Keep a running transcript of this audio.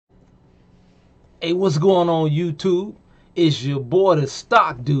Hey, what's going on YouTube? It's your boy the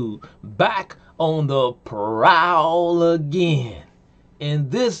Stock Dude back on the prowl again. In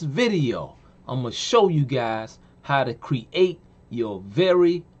this video, I'm gonna show you guys how to create your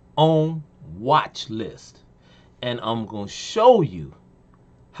very own watch list. And I'm gonna show you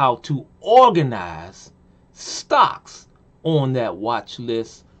how to organize stocks on that watch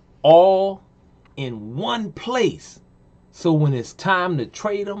list all in one place. So when it's time to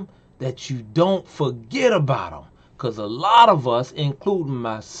trade them, that you don't forget about them. Because a lot of us, including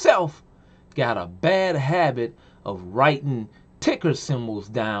myself, got a bad habit of writing ticker symbols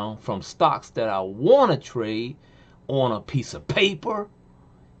down from stocks that I want to trade on a piece of paper,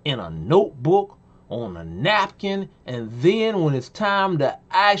 in a notebook, on a napkin, and then when it's time to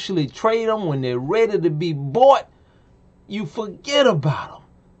actually trade them, when they're ready to be bought, you forget about them.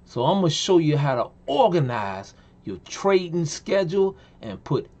 So I'm going to show you how to organize your trading schedule and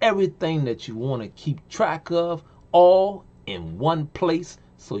put everything that you want to keep track of all in one place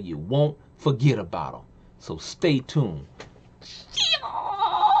so you won't forget about them. So stay tuned.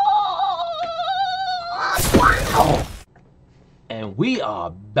 And we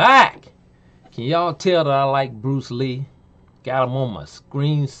are back. Can y'all tell that I like Bruce Lee? Got him on my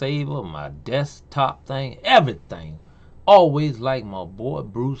screensaver, my desktop thing, everything. Always like my boy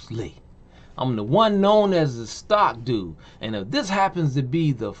Bruce Lee. I'm the one known as the Stock Dude, and if this happens to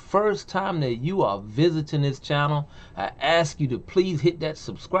be the first time that you are visiting this channel, I ask you to please hit that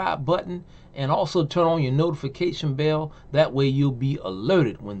subscribe button and also turn on your notification bell. That way you'll be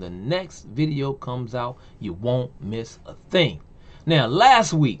alerted when the next video comes out. You won't miss a thing. Now,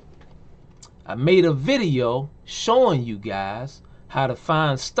 last week I made a video showing you guys how to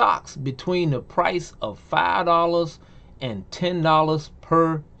find stocks between the price of $5 and $10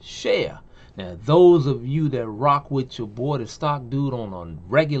 per share. Now, those of you that rock with your boy the Stock Dude on a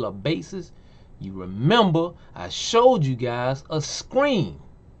regular basis, you remember I showed you guys a screen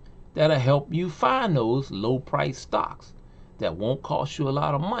that'll help you find those low price stocks that won't cost you a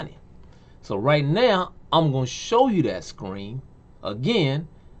lot of money. So right now, I'm going to show you that screen again,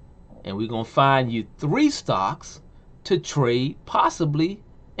 and we're going to find you 3 stocks to trade possibly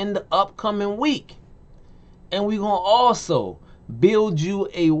in the upcoming week. And we're going to also build you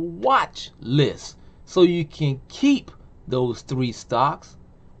a watch list so you can keep those 3 stocks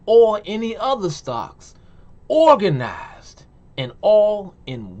or any other stocks organized and all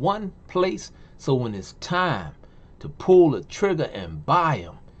in one place, so when it's time to pull the trigger and buy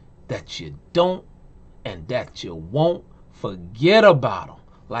them, that you don't and that you won't forget about them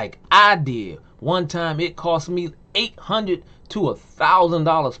like I did. One time it cost me $800 to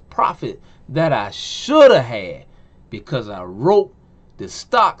 $1,000 profit that I should have had, because I wrote the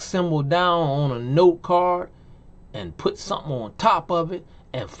stock symbol down on a note card and put something on top of it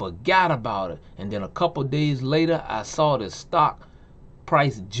and forgot about it. And then a couple days later, I saw the stock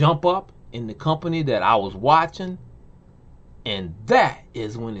price jump up in the company that I was watching. And that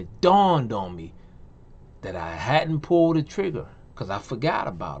is when it dawned on me that I hadn't pulled the trigger because I forgot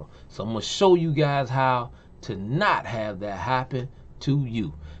about it. So I'm going to show you guys how to not have that happen to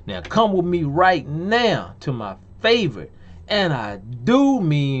you. Now, come with me right now to my favorite, and I do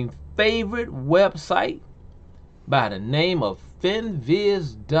mean favorite, website by the name of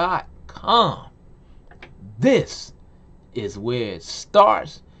Finviz.com. This is where it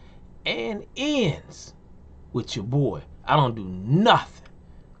starts and ends with your boy. I don't do nothing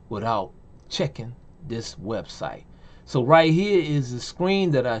without checking this website. So right here is the screen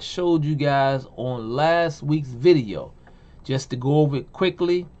that I showed you guys on last week's video. Just to go over it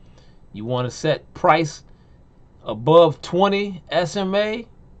quickly, you want to set price above 20 SMA,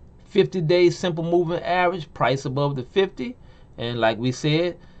 50-day simple moving average, price above the 50. And like we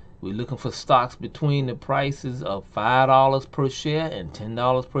said, we're looking for stocks between the prices of $5 per share and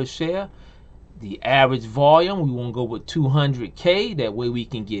 $10 per share. The average volume, we want to go with 200K. That way we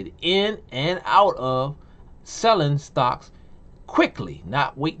can get in and out of selling stocks quickly,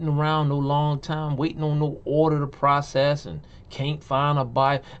 not waiting around no long time, waiting on no order to process and can't find a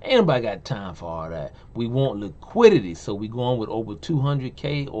buyer. Ain't nobody got time for all that. We want liquidity, so we going with over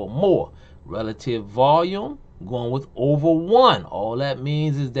 200K or more. Relative volume, going with over 1. All that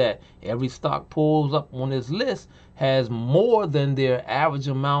means is that every stock pulls up on this list has more than their average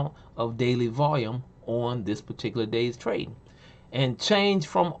amount of daily volume on this particular day's trading. And change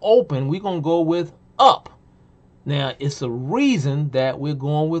from open, we're going to go with up. Now, it's a reason that we're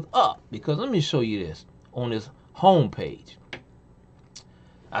going with up, because let me show you this on this home page.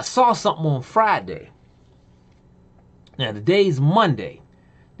 I saw something on Friday. Now, today's Monday,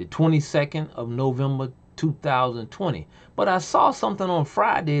 the 22nd of November, 2020. But I saw something on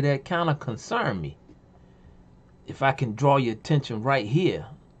Friday that kind of concerned me. If I can draw your attention right here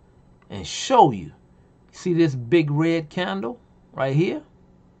and show you. See this big red candle right here?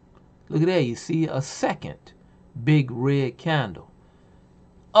 Look at that. You see a second big red candle.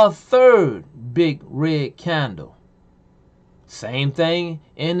 A third big red candle. Same thing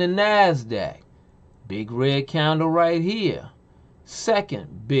in the NASDAQ. Big red candle right here.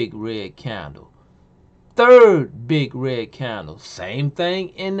 Second big red candle. Third big red candle. Same thing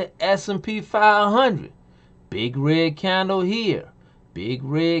in the S&P 500. Big red candle here. Big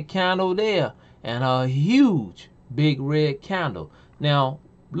red candle there. And a huge big red candle. Now,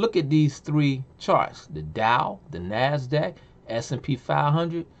 look at these three charts. The Dow, the NASDAQ, S&P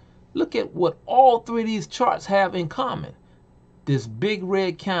 500. Look at what all three of these charts have in common. This big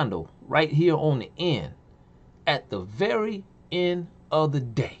red candle right here on the end. At the very end of the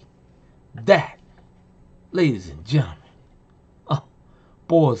day. That, ladies and gentlemen,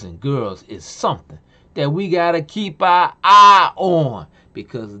 boys and girls, is something that we got to keep our eye on.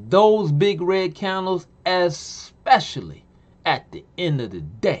 Because those big red candles, especially at the end of the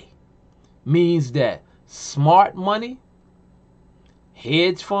day, means that smart money,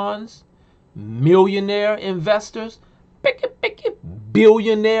 hedge funds, millionaire investors,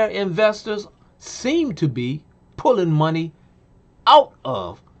 billionaire investors seem to be pulling money out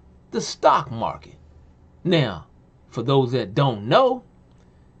of the stock market. Now, for those that don't know,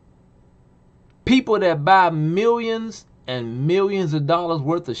 people that buy millions and millions of dollars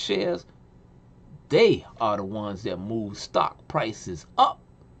worth of shares, they are the ones that move stock prices up.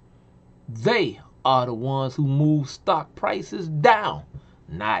 They are the ones who move stock prices down.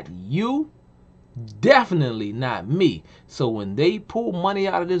 Not you, definitely not me. So when they pull money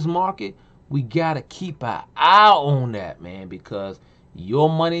out of this market, we got to keep our eye on that, man, because your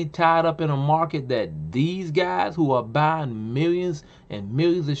money tied up in a market that these guys who are buying millions and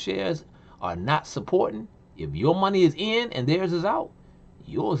millions of shares are not supporting. If your money is in and theirs is out,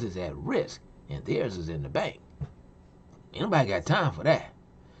 yours is at risk and theirs is in the bank. Ain't nobody got time for that.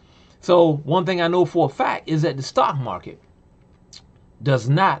 So one thing I know for a fact is that the stock market does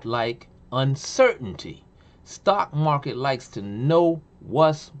not like uncertainty. Stock market likes to know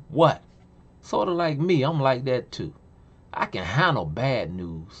what's what. Sort of like me, I'm like that too. I can handle bad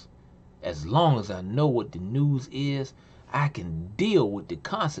news. As long as I know what the news is, I can deal with the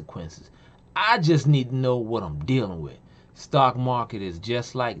consequences. I just need to know what I'm dealing with. Stock market is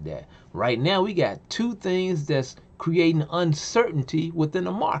just like that. Right now, we got two things that's creating uncertainty within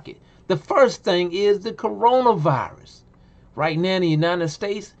the market. The first thing is the coronavirus. Right now in the United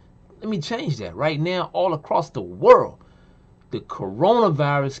States, let me change that. Right now, all across the world, the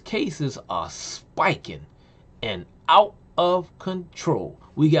coronavirus cases are spiking and out of control.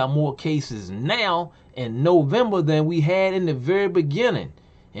 We got more cases now in November than we had in the very beginning.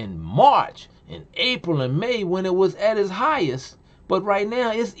 In March, in April and May when it was at its highest. But right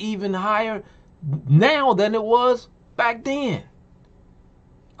now it's even higher now than it was back then.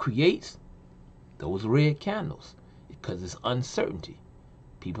 Creates those red candles because it's uncertainty.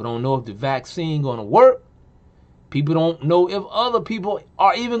 People don't know if the vaccine going to work. People don't know if other people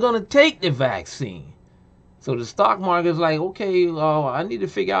are even going to take the vaccine. So the stock market is like, okay, I need to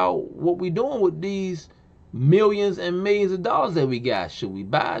figure out what we're doing with these millions and millions of dollars that we got. Should we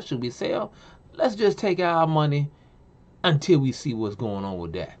buy? Should we sell? Let's just take our money until we see what's going on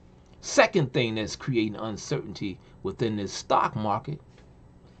with that. Second thing that's creating uncertainty within this stock market,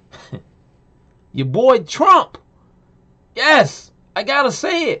 your boy Trump. Yes, I gotta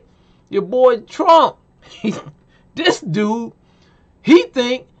say it. Your boy Trump. This dude, he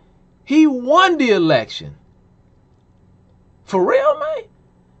think he won the election. For real, man?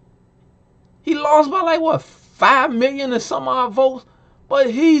 He lost by like, what, 5 million or some odd votes? But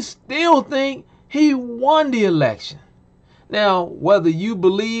he still think he won the election. Now, whether you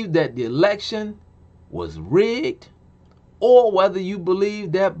believe that the election was rigged or whether you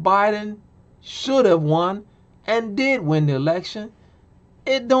believe that Biden should have won and did win the election,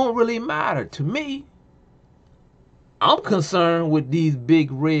 it don't really matter to me. I'm concerned with these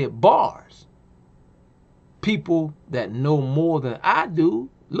big red bars. People that know more than I do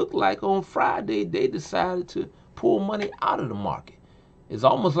look like on Friday they decided to pull money out of the market. It's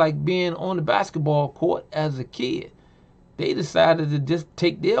almost like being on the basketball court as a kid. They decided to just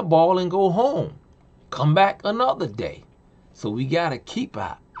take their ball and go home. Come back another day. So we got to keep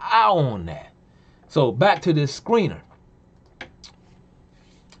our eye on that. So back to this screener.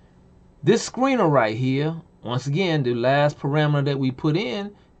 This screener right here, once again, the last parameter that we put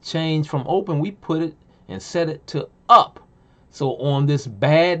in changed from open. We put it and set it to up. So on this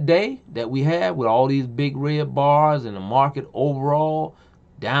bad day that we have with all these big red bars and the market overall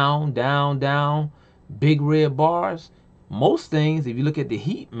down, down, down, big red bars, most things, if you look at the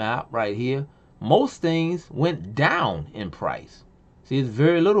heat map right here, most things went down in price. See, it's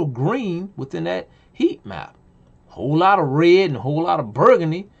very little green within that heat map. Whole lot of red and a whole lot of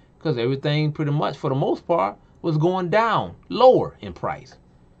burgundy, because everything pretty much for the most part was going down, lower in price.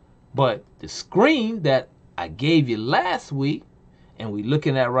 But the screen that I gave you last week, and we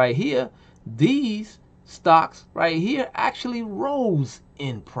looking at right here, these stocks right here actually rose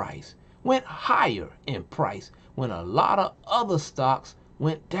in price, went higher in price when a lot of other stocks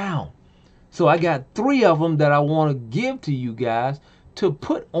went down. So I got 3 of them that I want to give to you guys to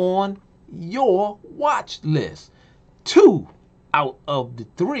put on your watch list. 2 out of the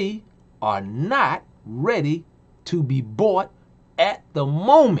 3 are not ready to be bought at the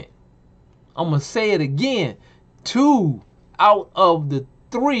moment. I'm going to say it again. 2 out of the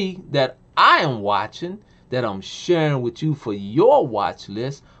 3 that I am watching, that I'm sharing with you for your watch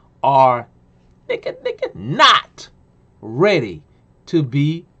list, are not ready to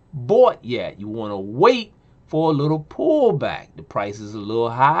be bought yet. You want to wait for a little pullback. The price is a little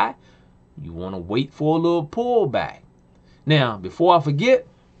high. You want to wait for a little pullback. Now, before I forget,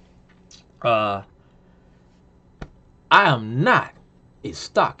 I am not a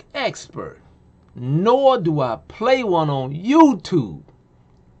stock expert, nor do I play one on YouTube.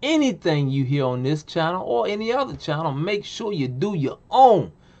 Anything you hear on this channel or any other channel, make sure you do your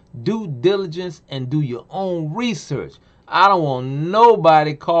own due diligence and do your own research. I don't want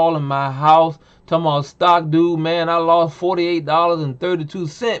nobody calling my house talking about, stock dude, man, I lost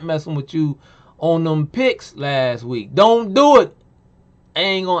 $48.32 messing with you on them picks last week. Don't do it. I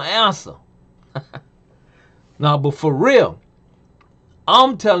ain't gonna answer. Now, but for real,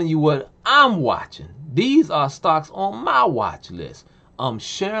 I'm telling you what I'm watching. These are stocks on my watch list. I'm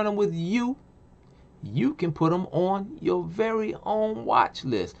sharing them with you. You can put them on your very own watch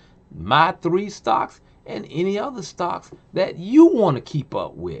list. My 3 stocks and any other stocks that you want to keep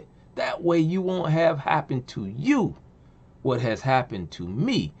up with. That way you won't have happen to you what has happened to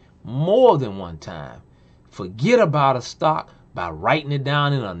me more than one time. Forget about a stock by writing it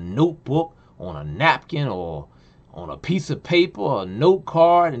down in a notebook, on a napkin, or on a piece of paper or a note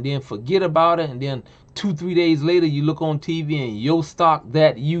card, and then forget about it, and then 2-3 days later you look on TV and your stock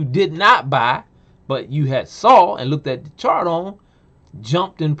that you did not buy but you had saw and looked at the chart on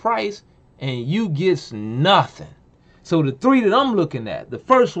jumped in price, and you get nothing. So the 3 that I'm looking at, the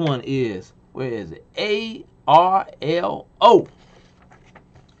first one is, where is it? ARLO.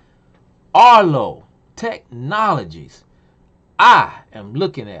 Arlo Technologies. I am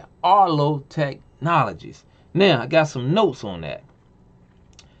looking at Arlo Technologies. Now, I got some notes on that.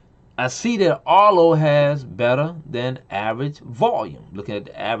 I see that Arlo has better than average volume. Looking at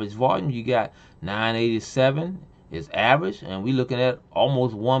the average volume, you got 987 is average, and we looking at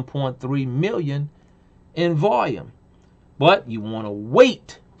almost 1.3 million in volume. But you want to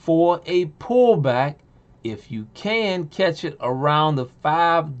wait for a pullback if you can catch it around the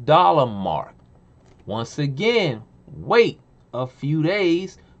 $5 mark. Once again, wait a few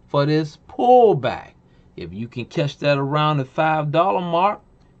days for this pullback. If you can catch that around the $5 mark,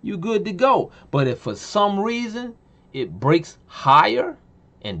 you're good to go. But if for some reason it breaks higher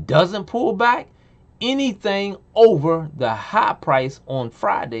and doesn't pull back, anything over the high price on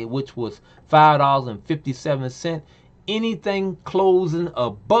Friday, which was $5.57, anything closing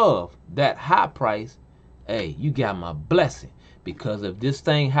above that high price, hey, you got my blessing. Because if this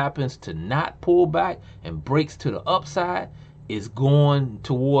thing happens to not pull back and breaks to the upside, it's going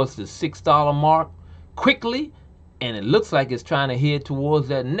towards the $6 mark quickly, and it looks like it's trying to head towards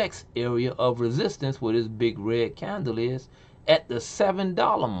that next area of resistance where this big red candle is at the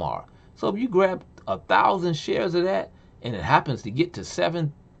 $7 mark. So if you grab 1,000 shares of that and it happens to get to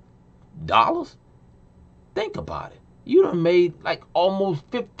 $7, think about it. You done made like almost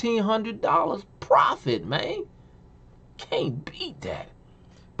 $1,500 profit, man. Can't beat that.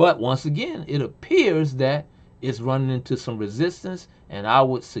 But once again, it appears that it's running into some resistance, and I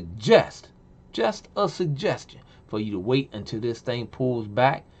would suggest, just a suggestion, for you to wait until this thing pulls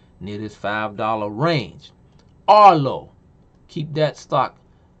back near this $5 range. Arlo, keep that stock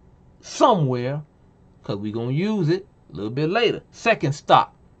somewhere, because we're going to use it a little bit later. Second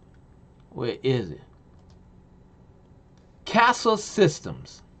stock, where is it? Casa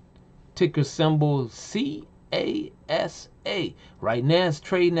Systems, ticker symbol CASA. Right now it's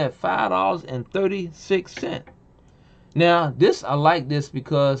trading at $5.36. Now this, I like this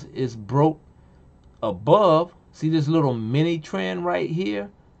because it's broke above. See this little mini trend right here?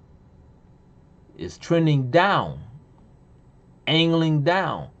 It's trending down. angling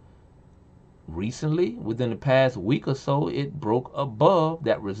down. Recently, within the past week or so, it broke above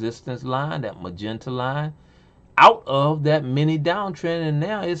that resistance line, that magenta line, out of that mini downtrend, and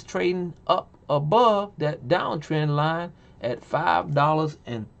now it's trading up above that downtrend line at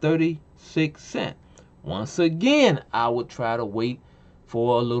 $5.36. Once again, I would try to wait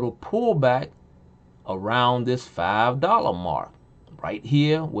for a little pullback around this $5 mark, right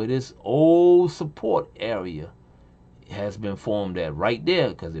here where this old support area has been formed at, right there,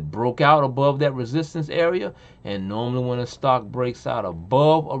 because it broke out above that resistance area. And normally when a stock breaks out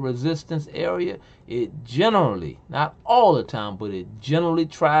above a resistance area, it generally, not all the time, but it generally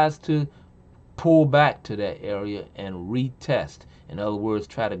tries to pull back to that area and retest. In other words,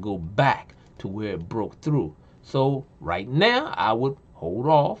 try to go back to where it broke through. So right now I would hold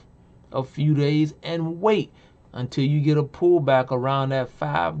off a few days and wait until you get a pullback around that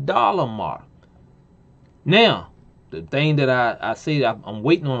 $5 mark. Now, the thing that I say I'm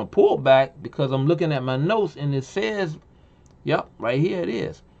waiting on a pullback, because I'm looking at my notes and it says, yep, right here it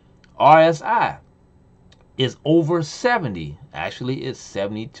is. RSI is over 70. Actually, it's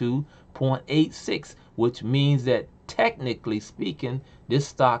 72.86, which means that technically speaking, this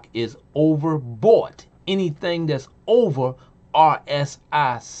stock is overbought. Anything that's over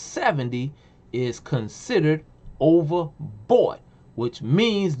RSI 70 is considered overbought, which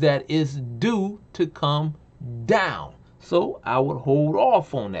means that it's due to come down. So I would hold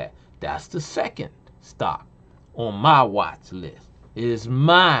off on that. That's the second stock on my watch list. It is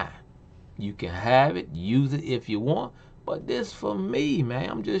mine. You can have it, use it if you want, but this for me, man.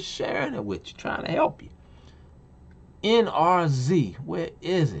 I'm just sharing it with you, trying to help you. NRZ, where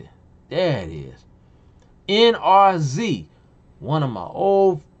is it? There it is. NRZ, one of my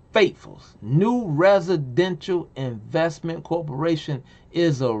old faithfuls. New Residential Investment Corporation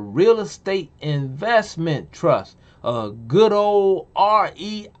is a real estate investment trust, a good old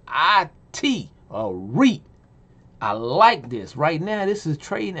REIT, a REIT. I like this. Right now, this is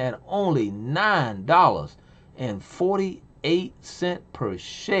trading at only $9.48 per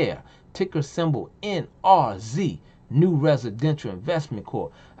share. Ticker symbol NRZ, New Residential Investment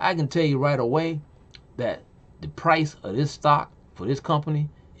Corp. I can tell you right away that the price of this stock for this company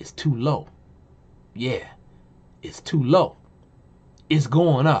is too low. Yeah, it's too low. It's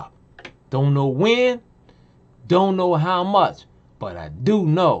going up. Don't know when, don't know how much, but I do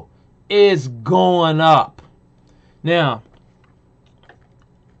know it's going up. Now,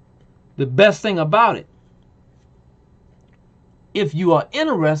 the best thing about it, if you are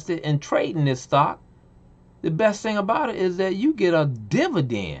interested in trading this stock, the best thing about it is that you get a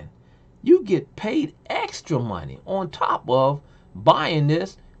dividend. You get paid extra money on top of buying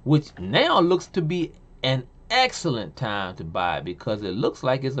this, which now looks to be an excellent time to buy it, because it looks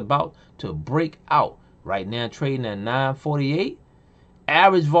like it's about to break out. Right now trading at 948.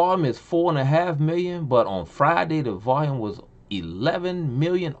 Average volume is 4.5 million, but on Friday the volume was 11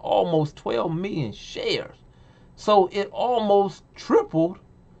 million, almost 12 million shares. So it almost tripled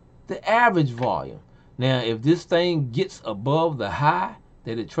the average volume. Now, if this thing gets above the high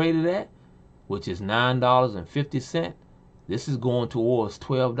that it traded at, which is $9.50, this is going towards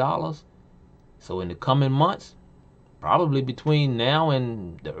 $12. So in the coming months, probably between now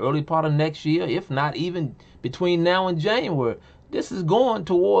and the early part of next year, if not even between now and January, this is going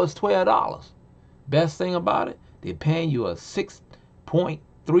towards $12. Best thing about it, they're paying you a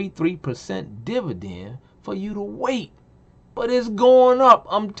 6.33% dividend for you to wait. But it's going up.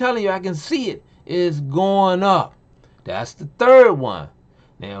 I'm telling you, I can see it. It's going up. That's the third one.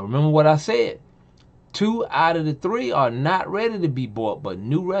 Now, remember what I said. 2 out of the 3 are not ready to be bought, but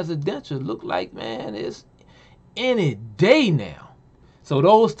New Residential look like, man, it's any day now. So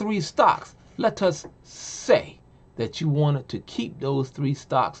those 3 stocks, let us say that you wanted to keep those 3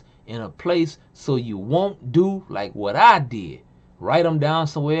 stocks in a place so you won't do like what I did. Write them down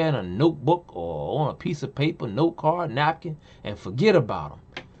somewhere in a notebook or on a piece of paper, note card, napkin, and forget about them.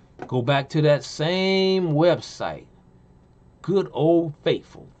 Go back to that same website, good old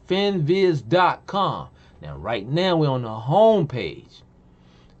faithful, Finviz.com. Now, right now, we're on the home page.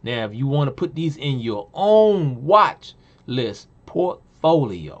 Now, if you want to put these in your own watch list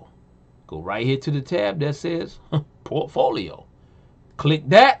portfolio, go right here to the tab that says portfolio. Click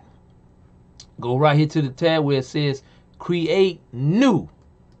that. Go right here to the tab where it says create new.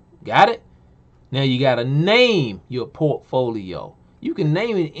 Got it? Now, you got to name your portfolio. You can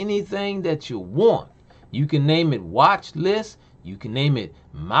name it anything that you want. You can name it watch list. You can name it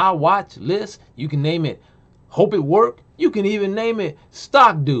my watch list. You can name it hope it work. You can even name it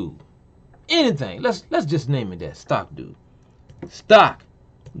stock dude. Anything. Let's just name it that, stock dude. Stock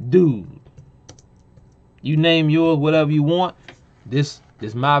dude. You name yours whatever you want. This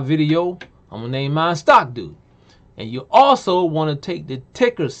is my video. I'm gonna name mine Stock Dude. And you also want to take the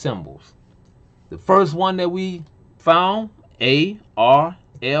ticker symbols. The first one that we found,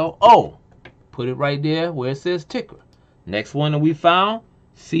 ARLO. Put it right there where it says ticker. Next one that we found,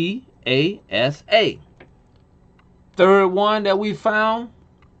 CASA. Third one that we found,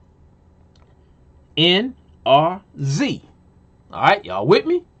 NRZ. All right, y'all with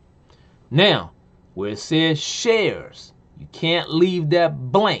me? Now, where it says shares, you can't leave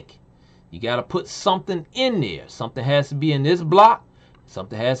that blank. You got to put something in there. Something has to be in this block.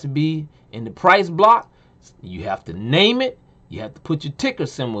 Something has to be in the price block. You have to name it. You have to put your ticker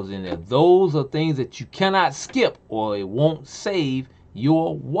symbols in there. Those are things that you cannot skip or it won't save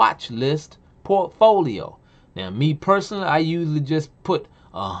your watch list portfolio. Now, me personally, I usually just put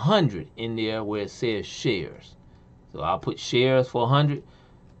 100 in there where it says shares. So I'll put shares for 100,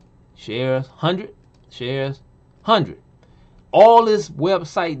 shares 100, shares 100. All this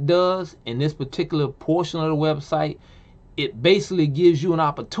website does in this particular portion of the website, it basically gives you an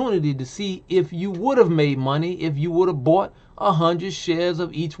opportunity to see if you would have made money if you would have bought 100 shares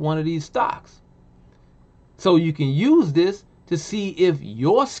of each one of these stocks. So you can use this to see if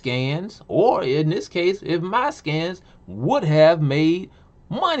your scans, or in this case, if my scans would have made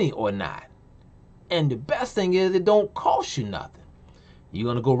money or not. And the best thing is it don't cost you nothing. You're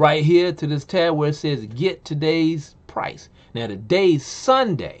going to go right here to this tab where it says get today's price. Now today's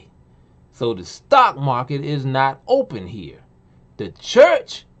Sunday, so the stock market is not open here. The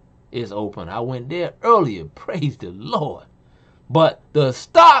church is open. I went there earlier, praise the Lord. But the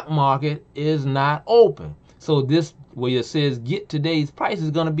stock market is not open. So this where it says get today's price is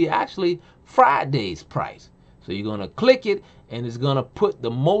going to be actually Friday's price. So you're going to click it and it's going to put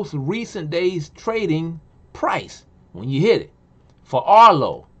the most recent day's trading price when you hit it. For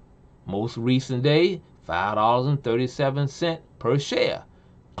Arlo, most recent day, $5.37 per share.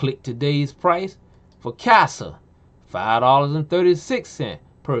 Click today's price. For CASA, $5.36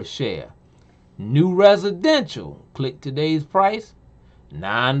 per share. New residential, click today's price,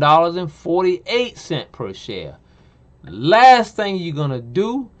 $9.48 per share. Last thing you're going to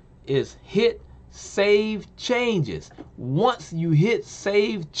do is hit save changes. Once you hit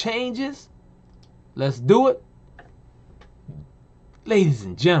save changes, let's do it. Ladies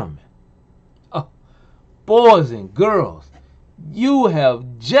and gentlemen, boys and girls, you have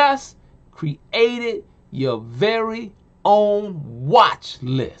just created your very own watch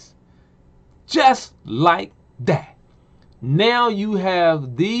list. Just like that. Now you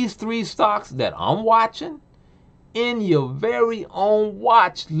have these 3 stocks that I'm watching in your very own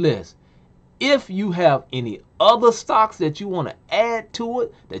watch list. If you have any other stocks that you want to add to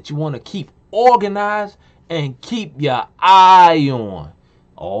it, that you want to keep organized and keep your eye on,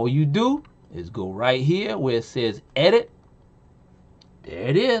 all you do is go right here where it says edit. There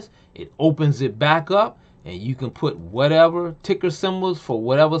it is. It opens it back up and you can put whatever ticker symbols for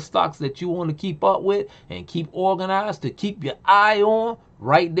whatever stocks that you want to keep up with and keep organized to keep your eye on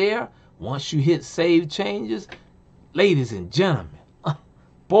right there. Once you hit save changes, ladies and gentlemen,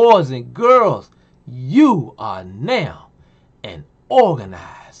 boys and girls, you are now an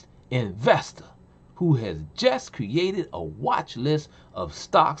organized investor who has just created a watch list of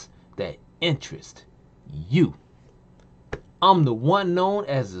stocks that interest you. I'm the one known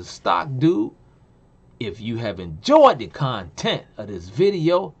as the Stock Dude. If you have enjoyed the content of this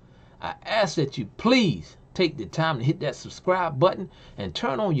video, I ask that you please take the time to hit that subscribe button and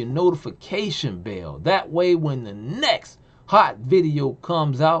turn on your notification bell. That way when the next hot video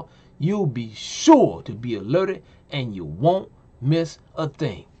comes out, you'll be sure to be alerted and you won't miss a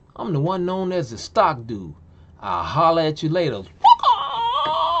thing. I'm the one known as the Stock Dude. I'll holler at you later.